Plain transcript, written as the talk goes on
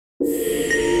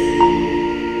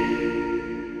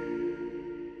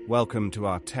Welcome to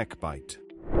our Tech Bite.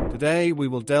 Today we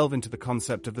will delve into the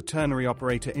concept of the ternary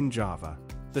operator in Java.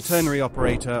 The ternary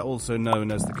operator, also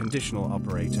known as the conditional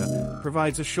operator,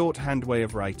 provides a shorthand way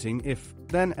of writing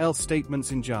if-then-else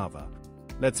statements in Java.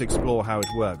 Let's explore how it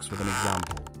works with an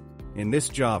example. In this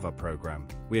Java program,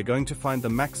 we are going to find the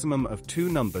maximum of two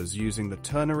numbers using the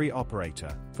ternary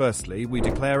operator. Firstly, we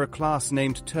declare a class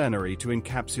named Ternary to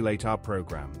encapsulate our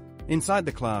program. Inside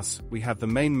the class, we have the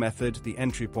main method, the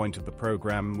entry point of the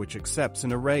program, which accepts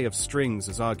an array of strings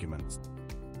as arguments.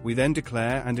 We then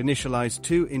declare and initialize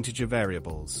two integer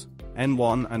variables,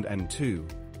 n1 and n2,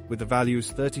 with the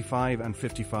values 35 and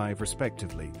 55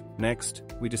 respectively. Next,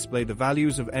 we display the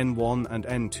values of n1 and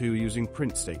n2 using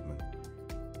print statement.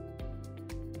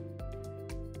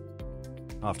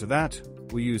 After that,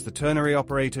 we use the ternary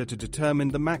operator to determine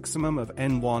the maximum of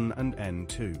n1 and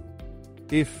n2.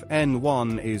 If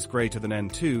n1 is greater than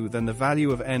n2, then the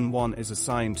value of n1 is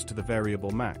assigned to the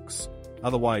variable max.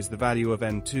 Otherwise, the value of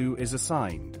n2 is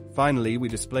assigned. Finally, we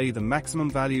display the maximum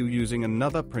value using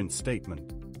another print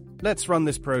statement. Let's run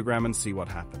this program and see what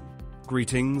happens.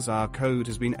 Greetings, our code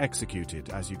has been executed.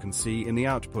 As you can see in the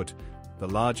output, the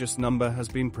largest number has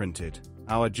been printed.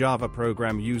 Our Java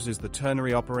program uses the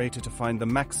ternary operator to find the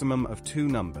maximum of two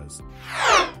numbers.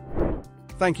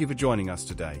 Thank you for joining us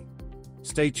today.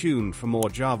 Stay tuned for more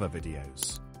Java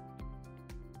videos.